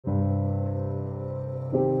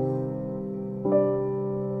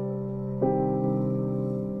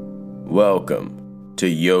Welcome to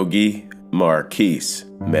Yogi Marquis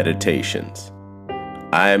Meditations.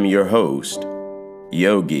 I am your host,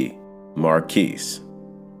 Yogi Marquis.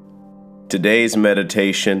 Today's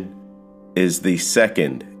meditation is the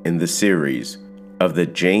second in the series of the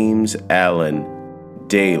James Allen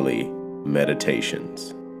Daily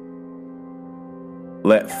Meditations.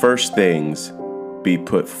 Let first things be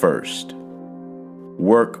put first.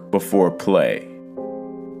 Work before play,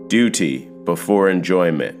 duty before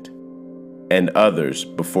enjoyment, and others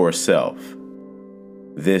before self.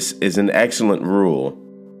 This is an excellent rule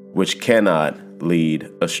which cannot lead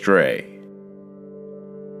astray.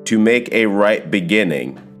 To make a right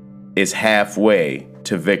beginning is halfway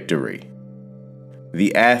to victory.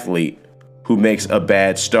 The athlete who makes a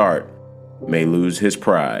bad start may lose his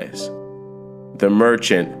prize. The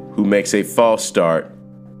merchant who makes a false start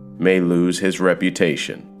may lose his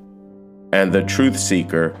reputation. And the truth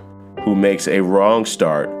seeker who makes a wrong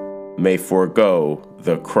start may forego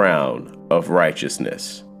the crown of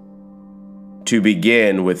righteousness. To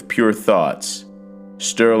begin with pure thoughts,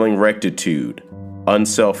 sterling rectitude,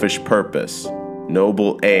 unselfish purpose,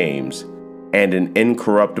 noble aims, and an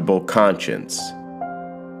incorruptible conscience.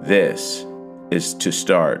 This is to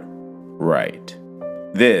start right.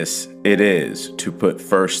 This it is to put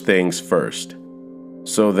first things first,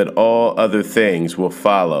 so that all other things will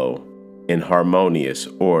follow in harmonious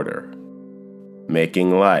order, making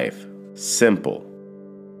life simple,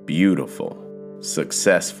 beautiful,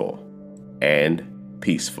 successful, and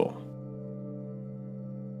peaceful.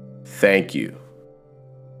 Thank you,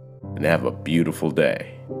 and have a beautiful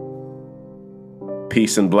day.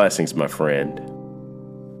 Peace and blessings, my friend.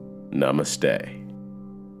 Namaste.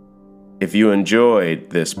 If you enjoyed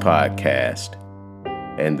this podcast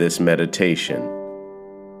and this meditation,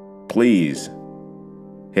 please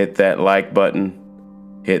hit that like button,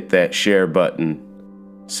 hit that share button,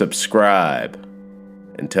 subscribe,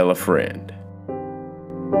 and tell a friend.